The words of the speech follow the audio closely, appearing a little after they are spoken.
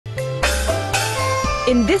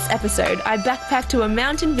In this episode, I backpacked to a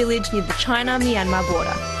mountain village near the China-Myanmar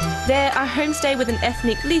border. There, I homestay with an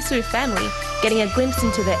ethnic Lisu family, getting a glimpse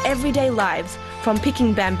into their everyday lives, from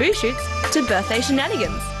picking bamboo shoots to birthday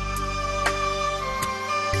shenanigans.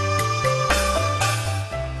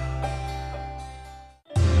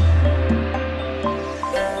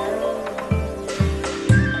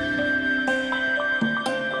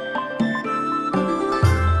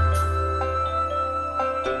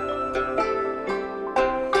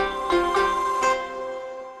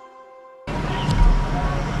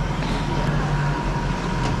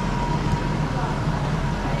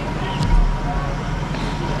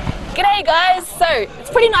 G'day guys! So, it's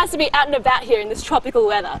pretty nice to be out and about here in this tropical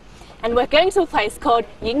weather. And we're going to a place called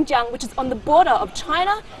Yingjiang, which is on the border of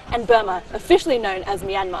China and Burma, officially known as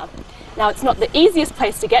Myanmar. Now, it's not the easiest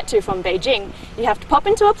place to get to from Beijing. You have to pop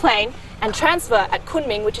into a plane and transfer at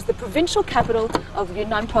Kunming, which is the provincial capital of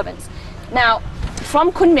Yunnan province. Now,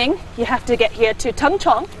 from Kunming, you have to get here to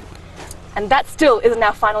Tengchong, and that still isn't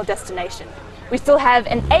our final destination. We still have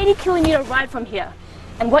an 80-kilometer ride from here.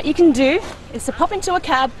 And what you can do is to pop into a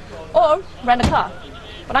cab or rent a car.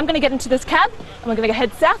 But I'm going to get into this cab and we're going to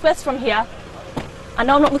head southwest from here. I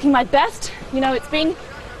know I'm not looking my best, you know, it's been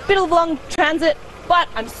a bit of a long transit, but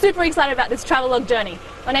I'm super excited about this Travelogue journey.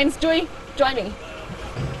 My name's Joy, join me.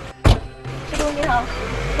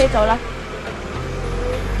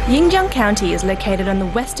 Yingjiang County is located on the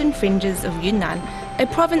western fringes of Yunnan, a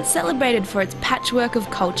province celebrated for its patchwork of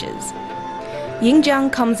cultures.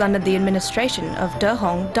 Yingjiang comes under the administration of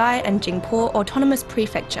Dehong, Dai and Jingpo Autonomous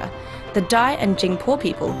Prefecture, the Dai and Jingpo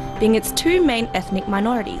people being its two main ethnic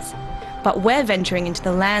minorities. But we're venturing into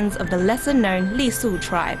the lands of the lesser-known Lisu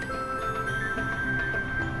tribe.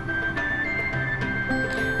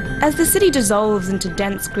 As the city dissolves into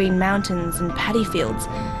dense green mountains and paddy fields,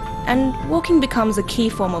 and walking becomes a key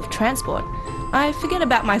form of transport, I forget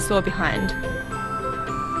about my sore behind.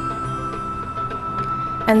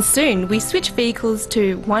 And soon we switch vehicles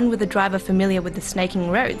to one with a driver familiar with the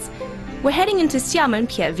snaking roads. We're heading into Xiamen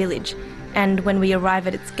village, and when we arrive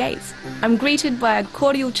at its gates, I'm greeted by a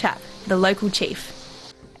cordial chap, the local chief.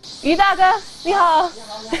 Yu大哥，你好。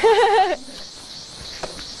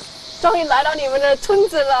终于来到你们的村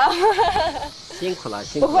子了。辛苦了，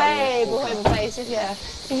辛苦了。不会，谢谢，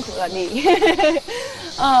辛苦了你。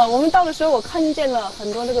我们到的时候我看见了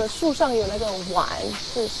很多那个树上有那个碗，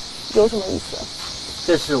是有什么意思？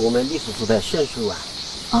这是我们历史族的炫水碗。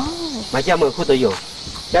哦。每家门口都有，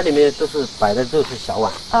家里面都是摆的都是小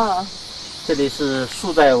碗。啊。这里是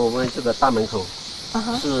竖在我们这个大门口，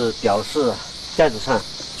是表示家子上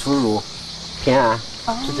出入平安，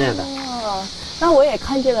是这样的。哦。那我也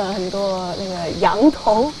看见了很多那个羊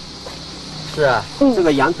头。是啊，这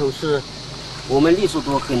个羊头是我们历史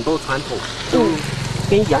族很多传统都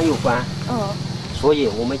跟羊有关。所以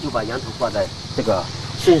我们就把羊头挂在这个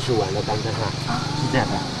顺水碗的杆子上，是这样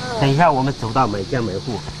的。等一下我们走到每家每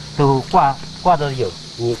户都挂着有，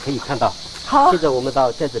你可以看到。好。现在我们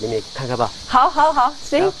到寨子里面看看吧。好，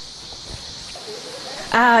行。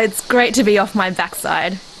It's great to be off my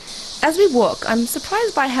backside. As we walk, I'm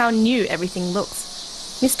surprised by how new everything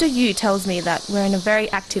looks. Mr. Yu tells me that we're in a very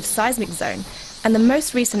active seismic zone, and the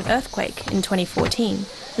most recent earthquake in 2014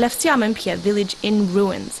 left Xiamen village in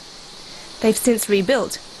ruins. They've since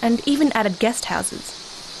rebuilt and even added guest houses.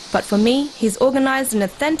 But for me, he's organised an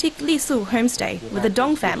authentic Lisu homestay with a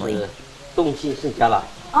Dong family. 动心盛家了，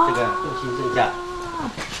这个动心盛家。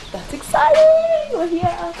That's exciting! We're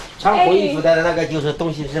here. 穿红衣服的那个就是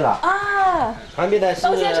东先生了。啊。旁边的是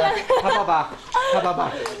他爸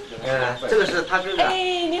爸。这个是他哥哥。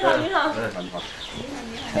哎，你好。你好。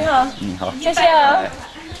你好。谢谢。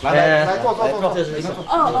来坐，这是里面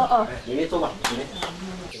坐。里面坐吧，里面。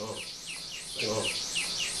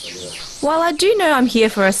While I do know I'm here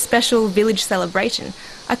for a special village celebration,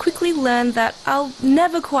 I quickly learned that I'll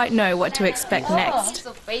never quite know what to expect next.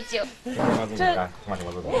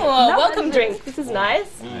 Welcome drink. This is nice.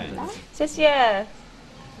 谢谢.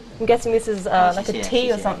 I'm guessing this is like a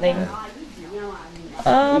tea or something.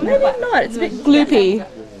 Maybe not. It's a bit gloopy.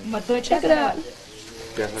 Check it out.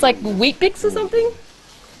 It's like wheat bix or something.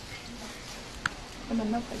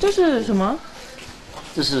 这是什么？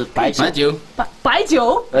这是白酒。白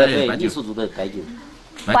酒？对，傈僳族的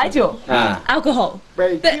白酒。Alcohol.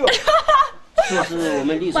 白酒。这是我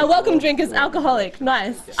们历史。My welcome drink is alcoholic.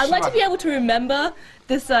 Nice. I'd like to be able to remember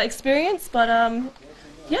this experience, but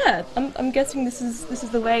yeah, I'm guessing this is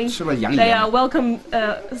the way they welcome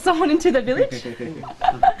someone into the village.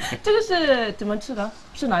 这个是怎么吃的？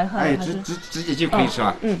是拿来喝还是？直接就可以吃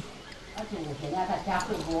了。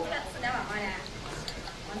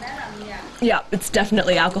Yeah, it's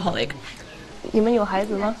definitely alcoholic. 你们有孩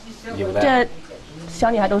子吗？有的。这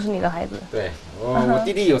小女孩都是你的孩子？对，我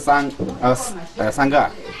弟弟有三个，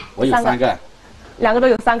我有3个，2个都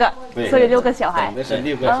有3个，对，所以6个小孩。总的是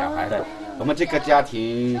6个小孩。我们这个家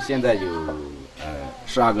庭现在有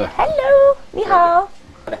12个。Hello， 你好。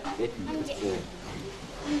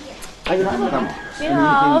你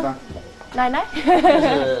好，奶奶。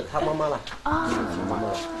是他妈妈了。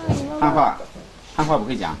汉话不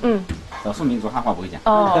会讲。少数民族汉话不会讲。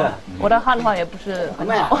哦，我的汉话也不是很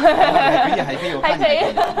好。还可以。还可以。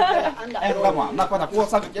哎，那把它过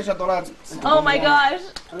3个介绍多了。Oh my gosh!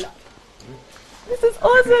 This is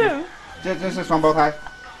awesome. 这是双胞胎。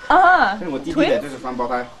啊。这是我弟弟的，这是双胞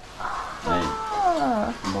胎。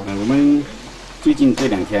我们最近这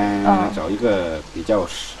2天找一个比较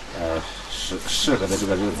适合的这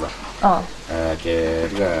个日子。给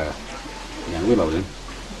这个2位老人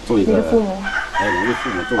做一个。2位父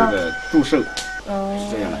母做一个祝寿。是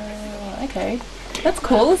这样的。Okay. That's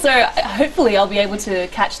cool. So hopefully I'll be able to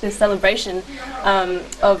catch this celebration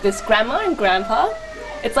of this grandma and grandpa.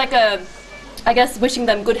 It's like I guess wishing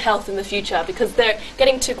them good health in the future because they're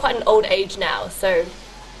getting to quite an old age now. So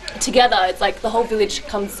together it's like the whole village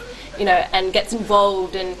comes, and gets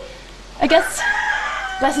involved and I guess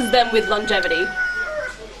blesses them with longevity.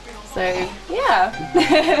 So yeah.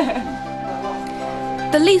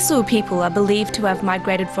 The Lisu people are believed to have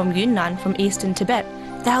migrated from Yunnan from eastern Tibet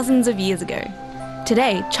thousands of years ago.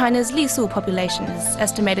 Today, China's Lisu population is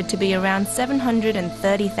estimated to be around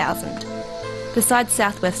 730,000. Besides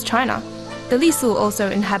southwest China, the Lisu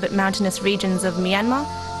also inhabit mountainous regions of Myanmar,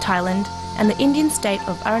 Thailand, and the Indian state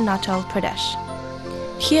of Arunachal Pradesh.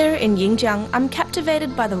 Here in Yingjiang, I'm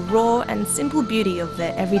captivated by the raw and simple beauty of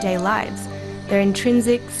their everyday lives, their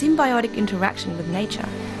intrinsic, symbiotic interaction with nature,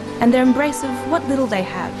 and their embrace of what little they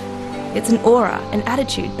have. It's an aura, an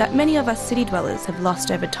attitude that many of us city dwellers have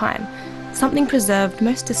lost over time, something preserved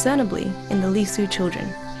most discernibly in the Lisu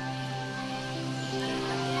children.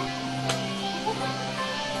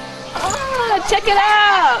 Ah, check it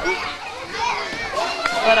out!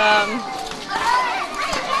 But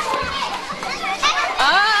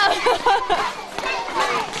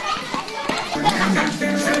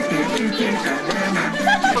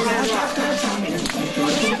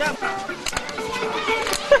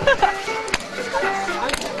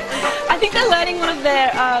I think they're learning one of their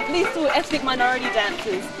Lisu ethnic minority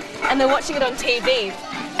dances, and they're watching it on TV.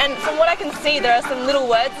 And from what I can see, there are some little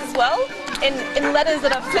words as well, in letters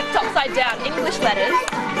that are flipped upside down, English letters,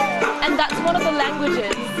 and that's one of the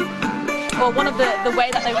languages, or one of the way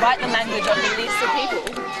that they write the language of the Lisu people.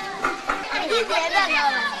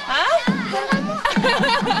 Huh?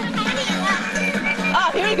 Ah,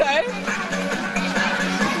 here we go.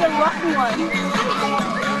 The rocky one.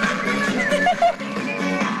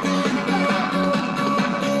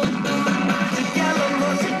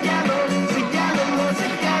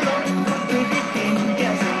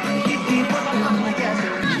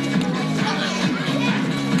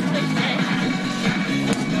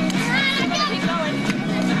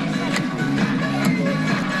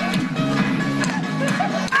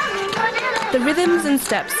 The rhythms and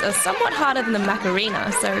steps are somewhat harder than the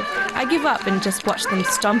Macarena, so I give up and just watch them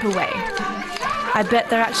stomp away. I bet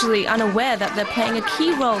they're actually unaware that they're playing a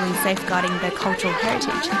key role in safeguarding their cultural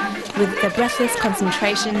heritage, with their breathless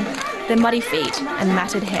concentration, their muddy feet and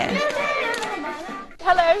matted hair.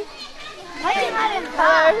 Hello.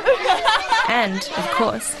 Hello. And, of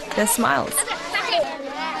course, their smiles.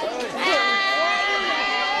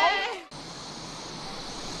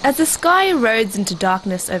 As the sky erodes into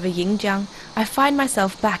darkness over Yingjiang, I find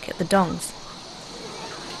myself back at the dongs.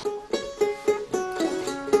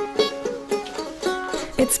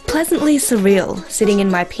 It's pleasantly surreal, sitting in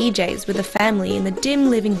my PJs with the family in the dim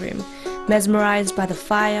living room, mesmerised by the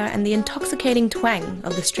fire and the intoxicating twang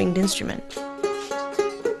of the stringed instrument.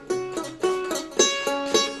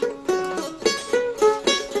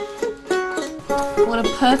 What a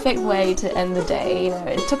perfect way to end the day.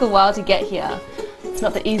 It took a while to get here. It's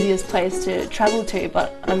not the easiest place to travel to,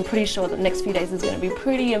 but I'm pretty sure the next few days is going to be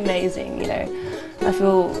pretty amazing. I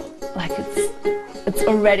feel like it's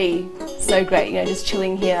already so great. Just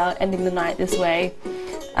chilling here, ending the night this way.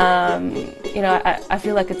 I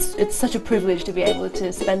feel like it's such a privilege to be able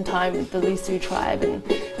to spend time with the Lisu tribe and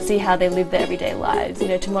see how they live their everyday lives.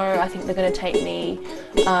 Tomorrow I think they're going to take me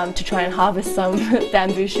to try and harvest some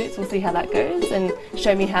bamboo shoots. We'll see how that goes, and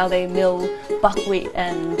show me how they mill buckwheat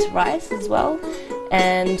and rice as well.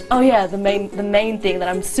 And oh yeah, the main thing that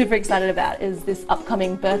I'm super excited about is this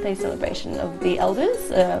upcoming birthday celebration of the elders,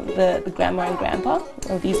 the grandma and grandpa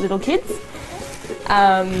of these little kids.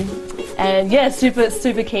 And yeah,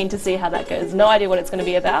 super keen to see how that goes. No idea what it's going to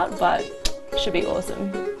be about, but Should be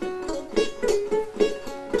awesome.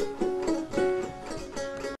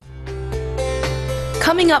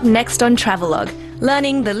 Coming up next on Travelogue,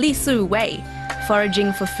 learning the Lisu way,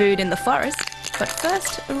 foraging for food in the forest, but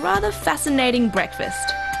first, a rather fascinating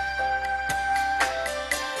breakfast.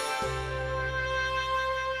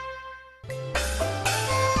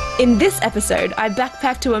 In this episode, I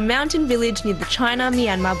backpacked to a mountain village near the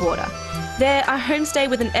China-Myanmar border. There, I homestay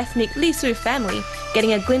with an ethnic Lisu family,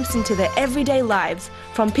 getting a glimpse into their everyday lives,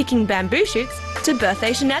 from picking bamboo shoots to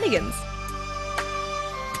birthday shenanigans.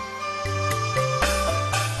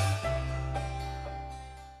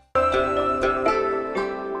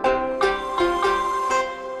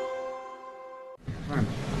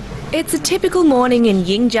 It's a typical morning in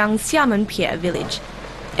Yingjiang's Xiamenpie village.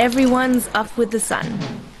 Everyone's up with the sun.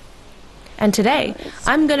 And today,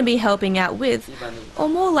 I'm going to be helping out with, or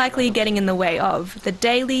more likely getting in the way of, the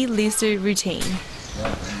daily Lisu routine.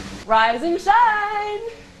 Rise and shine!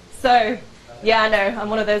 So, yeah, I know, I'm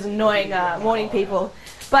one of those annoying morning people.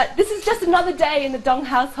 But this is just another day in the Dong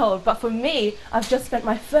household. But for me, I've just spent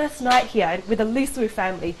my first night here with a Lisu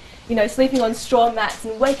family. You know, sleeping on straw mats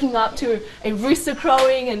and waking up to a rooster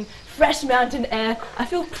crowing and fresh mountain air. I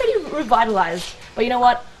feel pretty revitalized. But you know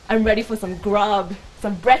what? I'm ready for some grub,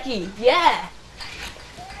 some brekkie, yeah!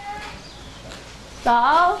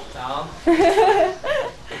 早。早。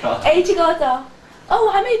哎，这个早。哦，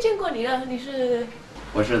我还没见过你呢，你是？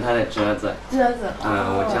我是他的侄子。侄子。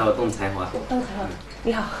我叫董才华。董才华，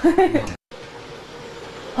你好。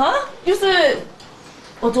啊？就是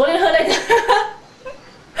我昨天喝那个。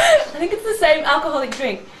I think it's the same alcoholic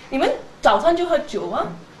drink. 你们早上就喝酒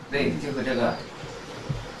吗？对，就喝这个。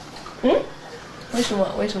嗯？为什么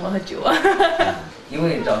喝酒啊？因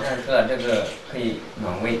为早上喝这个可以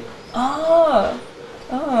暖胃。哦，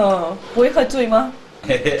不会喝醉吗？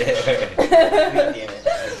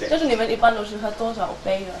就是你们一般都是喝多少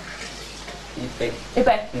杯的？一杯。一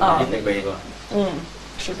杯。啊。一杯吧。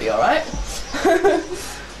Should be alright.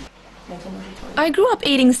 I grew up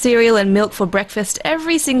eating cereal and milk for breakfast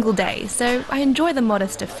every single day, so I enjoy the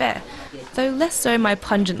modest affair, though less so my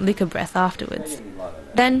pungent liquor breath afterwards.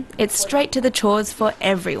 Then it's straight to the chores for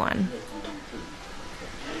everyone.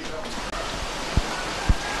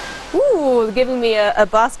 Ooh, giving me a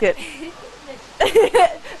basket.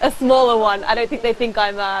 A smaller one. I don't think they think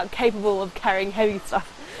I'm capable of carrying heavy stuff.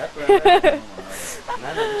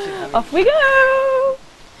 Off we go!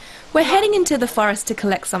 We're heading into the forest to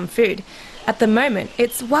collect some food. At the moment,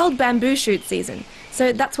 it's wild bamboo shoot season,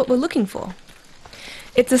 so that's what we're looking for.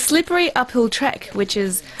 It's a slippery uphill trek, which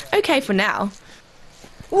is okay for now.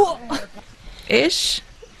 Ish.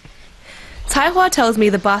 Taihua tells me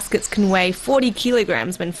the baskets can weigh 40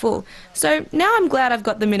 kilograms when full, so now I'm glad I've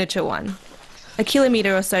got the miniature one. A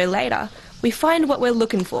kilometre or so later, we find what we're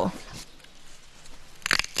looking for.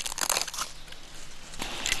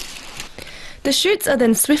 The shoots are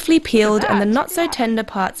then swiftly peeled and the not-so-tender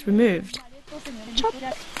parts removed. Chop.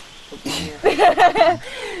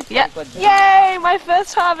 Yeah. Yay! My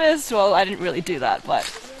first harvest! Well, I didn't really do that, but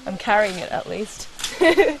I'm carrying it at least.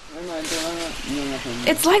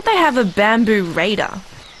 It's like they have a bamboo radar.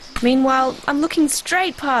 Meanwhile, I'm looking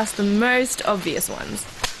straight past the most obvious ones.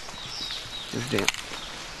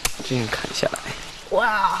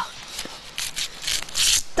 Wow!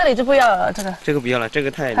 这里就不要了，这个。这个不要了，这个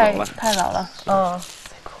太老了。太老了。哦。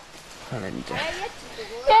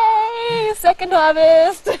Yay! Second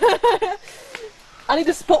harvest! I need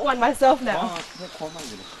to spot one myself now.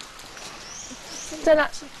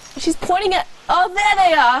 She's pointing at. Oh, there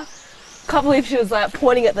they are! Can't believe she was like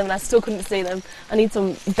pointing at them and I still couldn't see them. I need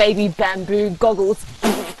some baby bamboo goggles.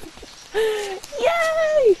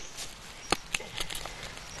 Yay!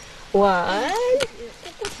 1,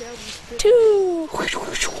 2.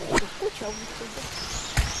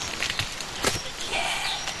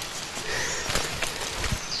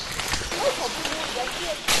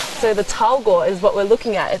 So the talgor is what we're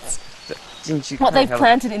looking at. It's what they've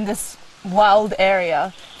planted in this wild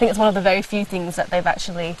area. I think it's one of the very few things that they've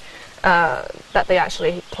actually that they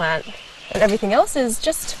actually plant, and everything else is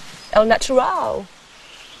just el natural.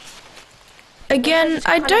 Again,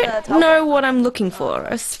 I don't know what I'm looking for.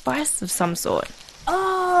 A spice of some sort.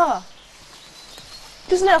 Oh,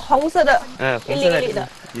 就是那红色的，红色的，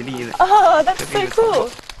一粒一粒。Oh, that's so cool.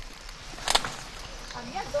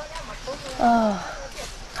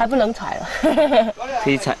 还不能采了。可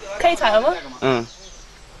以采。可以采了吗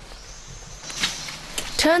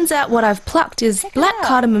？Turns out what I've plucked is black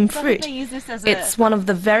cardamom fruit. It's one of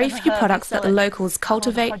the very few products that the locals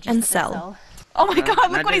cultivate and sell. Oh my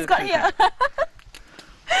god, look what he's got here!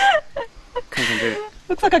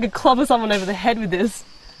 Looks like I could clobber someone over the head with this.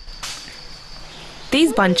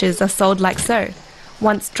 These bunches are sold like so.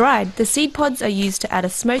 Once dried, the seed pods are used to add a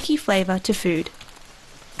smoky flavour to food.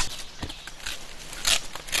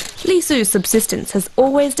 Lisu's subsistence has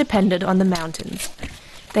always depended on the mountains.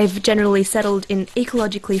 They've generally settled in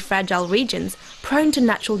ecologically fragile regions prone to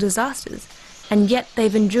natural disasters, and yet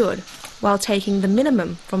they've endured while taking the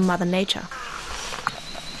minimum from Mother Nature.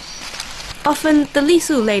 Often, the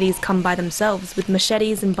Lisu ladies come by themselves with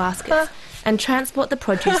machetes and baskets and transport the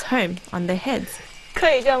produce home on their heads. 可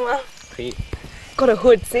以这样吗？可以。 Got a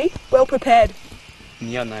hood, see? Well prepared.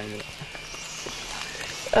 你要哪一个？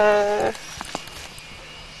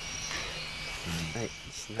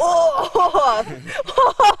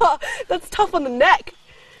 Oh, that's tough on the neck.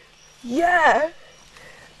 Yeah.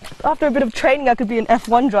 After a bit of training, I could be an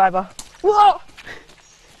F1 driver. Whoa!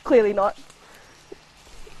 Clearly not.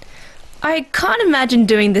 I can't imagine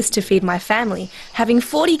doing this to feed my family, having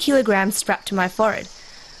 40 kilograms strapped to my forehead.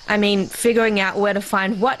 I mean, figuring out where to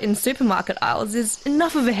find what in supermarket aisles is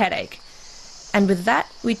enough of a headache. And with that,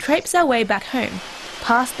 we traipse our way back home,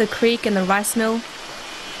 past the creek and the rice mill,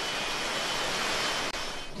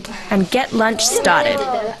 and get lunch started.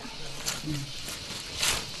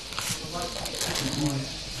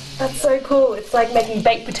 That's so cool. It's like making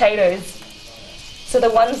baked potatoes. So the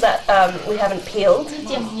ones that we haven't peeled,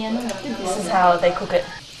 this is how they cook it.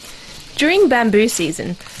 During bamboo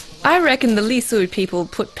season, I reckon the Lisu people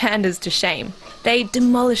put pandas to shame. They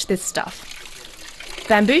demolish this stuff.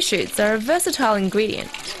 Bamboo shoots are a versatile ingredient.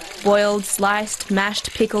 Boiled, sliced,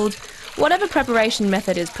 mashed, pickled, whatever preparation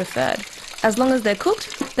method is preferred. As long as they're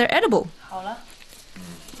cooked, they're edible.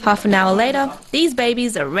 Half an hour later, these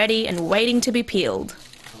babies are ready and waiting to be peeled.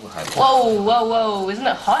 Whoa, whoa, whoa! Isn't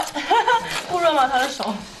it hot? 不热吗？他的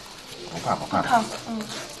手。不怕不怕。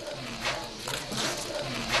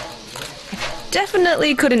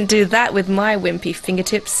 Definitely couldn't do that with my wimpy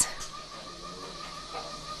fingertips.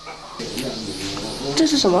 这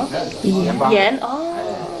是什么？盐。哦。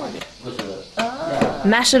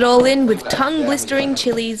 Mash it all in with tongue-blistering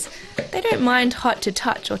chilies. They don't mind hot to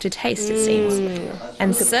touch or to taste, it seems.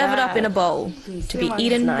 And serve it up in a bowl to be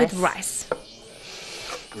eaten with rice.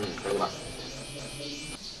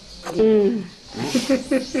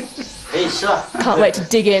 Can't wait to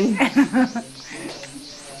dig in.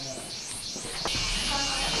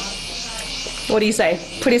 What do you say?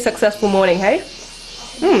 Pretty successful morning, hey?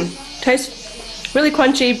 Tastes really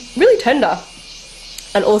crunchy, really tender,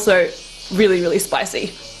 and also really, really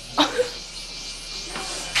spicy.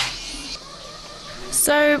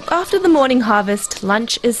 So, after the morning harvest,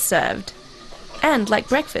 lunch is served. And like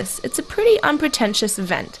breakfast, it's a pretty unpretentious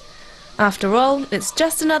event. After all, it's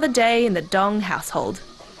just another day in the Dong household.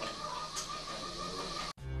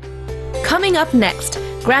 Coming up next,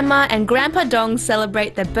 Grandma and Grandpa Dong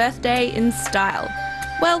celebrate their birthday in style.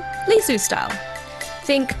 Well, Lisu style.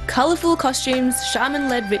 Think colourful costumes,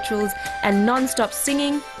 shaman-led rituals, and non-stop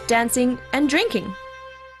singing, dancing, and drinking.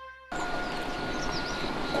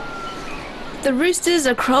 The roosters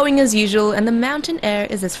are crowing as usual and the mountain air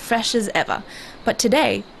is as fresh as ever. But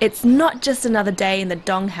today, it's not just another day in the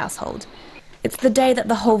Dong household. It's the day that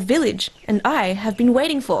the whole village and I have been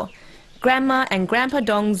waiting for. Grandma and Grandpa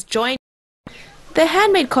Dong's joint. Their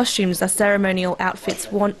handmade costumes are ceremonial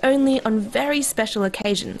outfits worn only on very special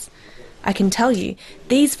occasions. I can tell you,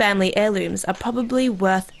 these family heirlooms are probably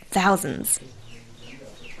worth thousands.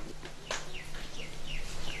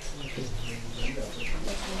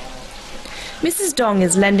 Mrs. Dong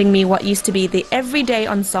is lending me what used to be the everyday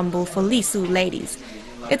ensemble for Lisu ladies.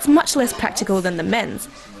 It's much less practical than the men's,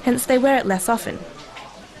 hence they wear it less often.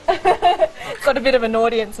 Got a bit of an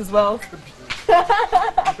audience as well.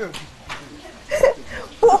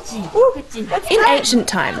 In ancient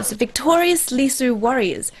times, victorious Lisu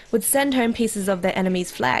warriors would send home pieces of their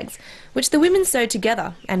enemies' flags, which the women sewed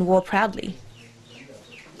together and wore proudly.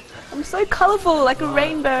 I'm so colourful, like a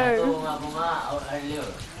rainbow.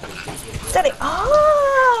 Steady.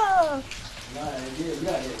 Ah!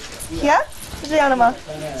 Yeah? 是这样的吗？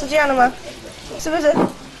是这样的吗？是不是？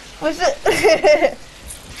不是。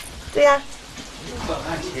对呀。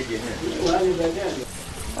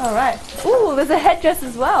All right. Ooh, there's a headdress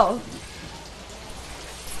as well.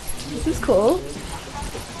 This is cool.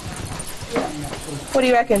 What do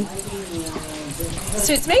you reckon?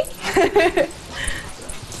 Suits me?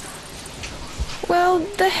 Well,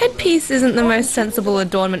 the headpiece isn't the most sensible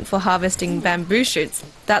adornment for harvesting bamboo shoots,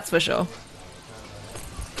 that's for sure.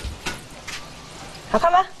 好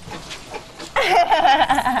看吗？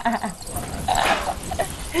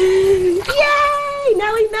 Yay!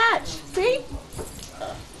 Now we match. See?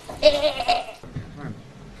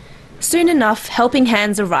 Soon enough, helping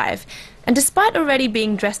hands arrive, And despite already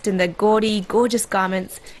being dressed in their gaudy, gorgeous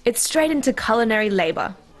garments, it's straight into culinary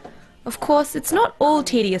labour. Of course, it's not all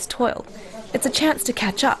tedious toil. It's a chance to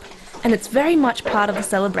catch up, and it's very much part of the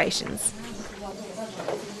celebrations.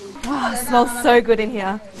 Wow, it smells so good in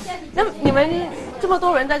here. 那你们这么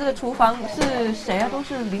多人在这个厨房是谁啊？都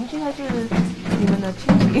是邻居还是你们的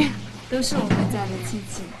亲戚？都是我们家的亲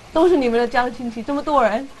戚。都是你们的家的亲戚，这么多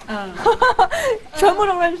人，全部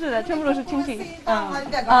都认识的，全部都是亲戚。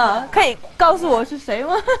可以告诉我是谁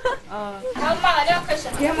吗？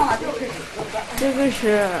这个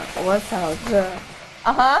是我嫂子。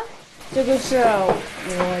啊哈。这个是我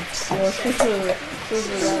叔叔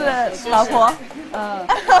的老婆。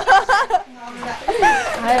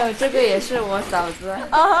还有这个也是我嫂子。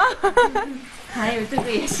啊哈。还有这个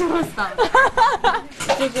也是我嫂子，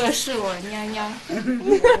这个是我娘娘，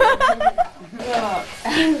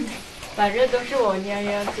反正都是我娘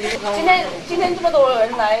娘。今天这么多人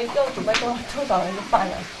来，要准备多少人的饭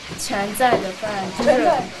呢？全在的饭，就是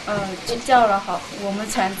就叫了我们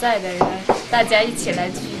全在的人，大家一起来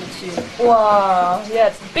聚一聚。哇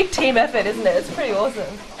 ，Yeah, it's a big team effort, isn't it? It's pretty awesome.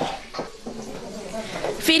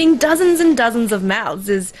 Feeding dozens and dozens of mouths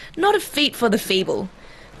is not a feat for the feeble.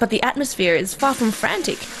 But the atmosphere is far from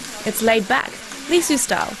frantic. It's laid back, Lisu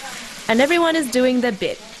style, and everyone is doing their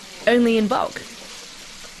bit, only in bulk.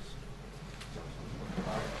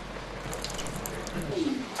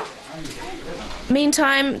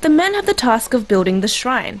 Meantime, the men have the task of building the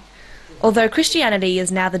shrine. Although Christianity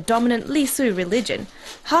is now the dominant Lisu religion,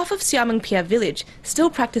 half of Xiaomingpia village still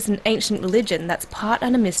practice an ancient religion that's part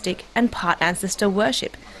animistic and part ancestor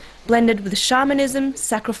worship, blended with shamanism,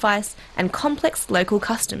 sacrifice, and complex local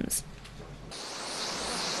customs.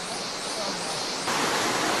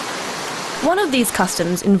 One of these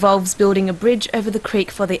customs involves building a bridge over the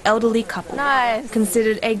creek for the elderly couple,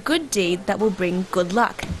 considered a good deed that will bring good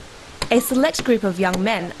luck. A select group of young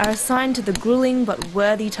men are assigned to the grueling but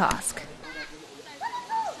worthy task.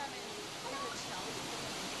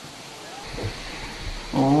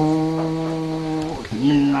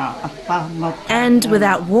 And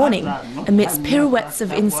without warning, amidst pirouettes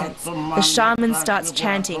of incense, the shaman starts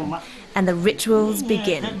chanting, and the rituals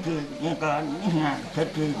begin.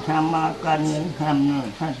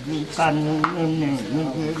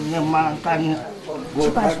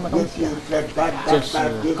 这是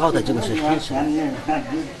高的，这个是天神，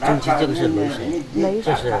中期这个是雷神，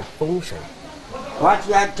这是风神。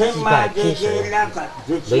祭拜天神、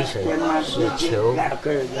雷神是求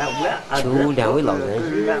两位老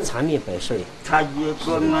人长命百岁。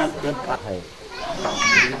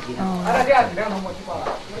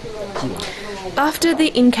After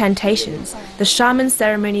the incantations, the shaman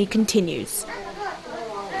ceremony continues.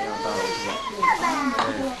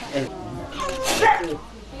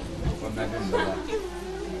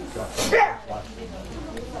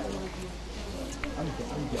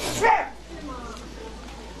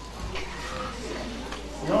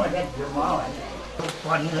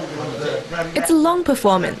 It's a long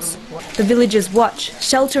performance. The villagers watch,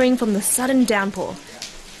 sheltering from the sudden downpour.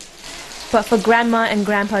 But for Grandma and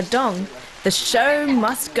Grandpa Dong, the show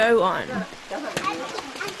must go on.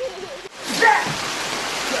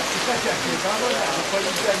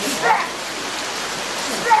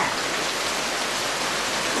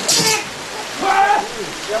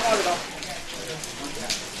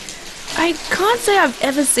 I can't say I've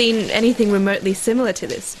ever seen anything remotely similar to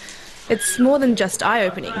this. It's more than just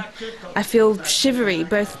eye-opening. I feel shivery,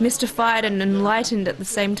 both mystified and enlightened at the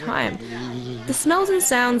same time. The smells and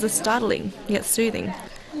sounds are startling, yet soothing.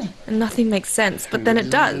 And nothing makes sense, but then it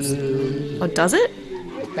does. Or does it?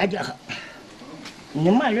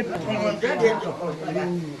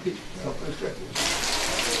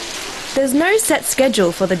 There's no set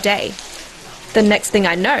schedule for the day. The next thing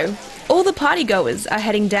I know, all the partygoers are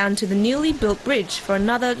heading down to the newly built bridge for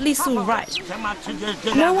another Lisu rite.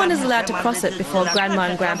 No one is allowed to cross it before Grandma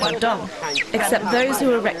and Grandpa Dong, except those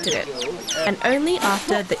who erected it, and only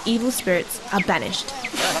after the evil spirits are banished.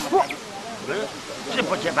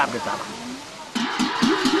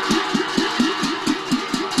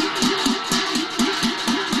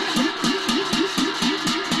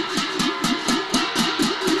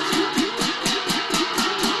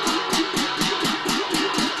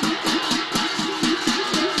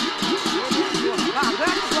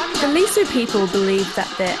 The Lisu people believe that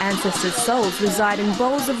their ancestors' souls reside in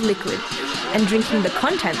bowls of liquid, and drinking the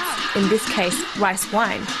contents, in this case rice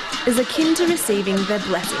wine, is akin to receiving their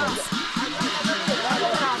blessings.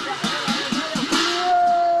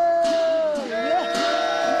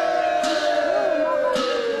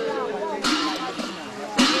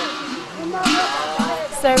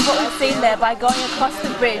 So is what we've seen there by going across the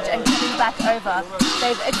bridge and coming back over.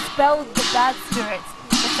 They've expelled the bad spirits,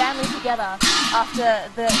 the family together, after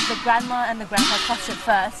the grandma and the grandpa crossed it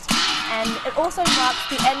first. And it also marks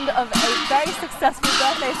the end of a very successful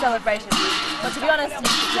birthday celebration. But to be honest, it's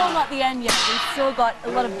still not the end yet. We've still got a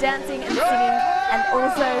lot of dancing and singing, and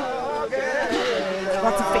also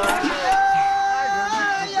lots of feasting.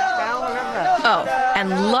 Oh,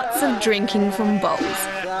 and lots of drinking from bowls.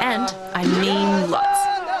 And I mean lots.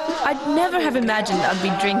 I'd never have imagined I'd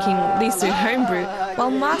be drinking Lisu homebrew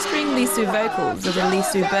while mastering Lisu vocals as a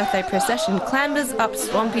Lisu birthday procession clambers up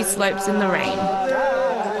swampy slopes in the rain.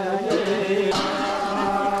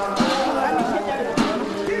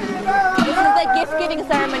 Gift-giving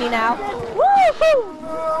ceremony now. Woo-hoo!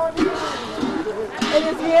 It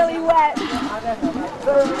is really wet.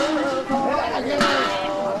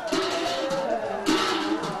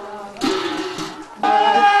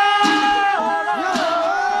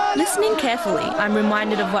 Listening carefully, I'm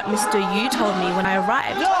reminded of what Mr. Yu told me when I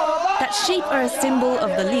arrived, that sheep are a symbol of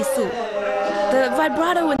the Lisu. The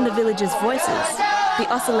vibrato in the villagers' voices, the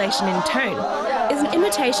oscillation in tone, is an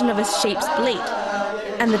imitation of a sheep's bleat,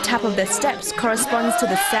 and the tap of their steps corresponds to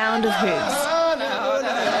the sound of hooves.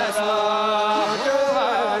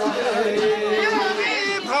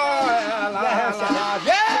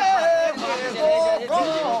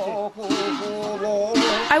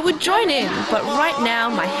 I would join in, but right now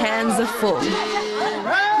my hands are full. It's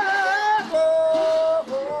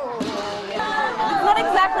not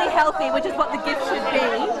exactly healthy, which is what the gift should be,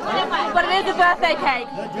 but it is a birthday cake,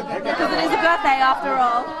 because it is a birthday after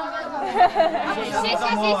all.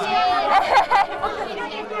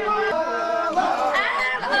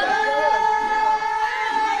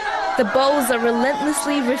 The bowls are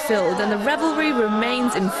relentlessly refilled and the revelry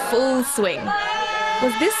remains in full swing.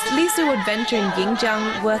 Was this Lisu adventure in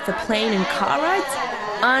Yingjiang worth the plane and car rides?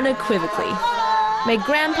 Unequivocally. May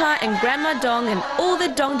Grandpa and Grandma Dong and all the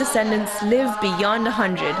Dong descendants live beyond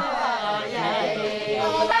 100.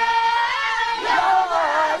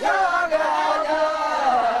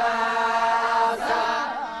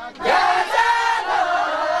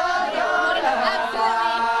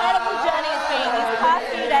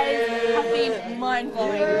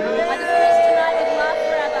 Mind-blowing. I just wish tonight would last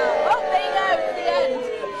forever. Oh, there you go, to the end.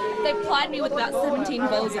 They plied me with about 17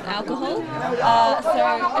 bowls of alcohol, so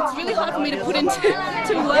it's really hard for me to put into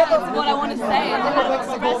words what I want to say and how to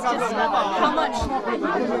express just how much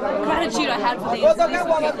gratitude I had for these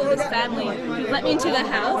people, this family who let me into their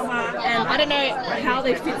house. And I don't know how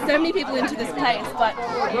they fit so many people into this place, but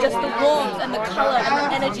just the warmth and the colour and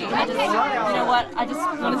the energy. I just, you know what, I just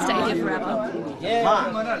want to stay here forever.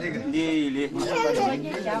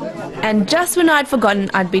 And just when I'd forgotten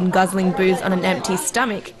I'd been guzzling booze on an empty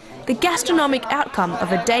stomach, the gastronomic outcome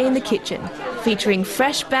of a day in the kitchen, featuring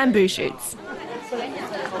fresh bamboo shoots.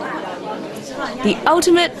 The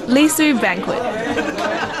ultimate Lisu banquet.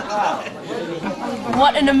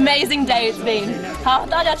 What an amazing day it's been. 好，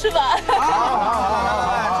大家吃吧。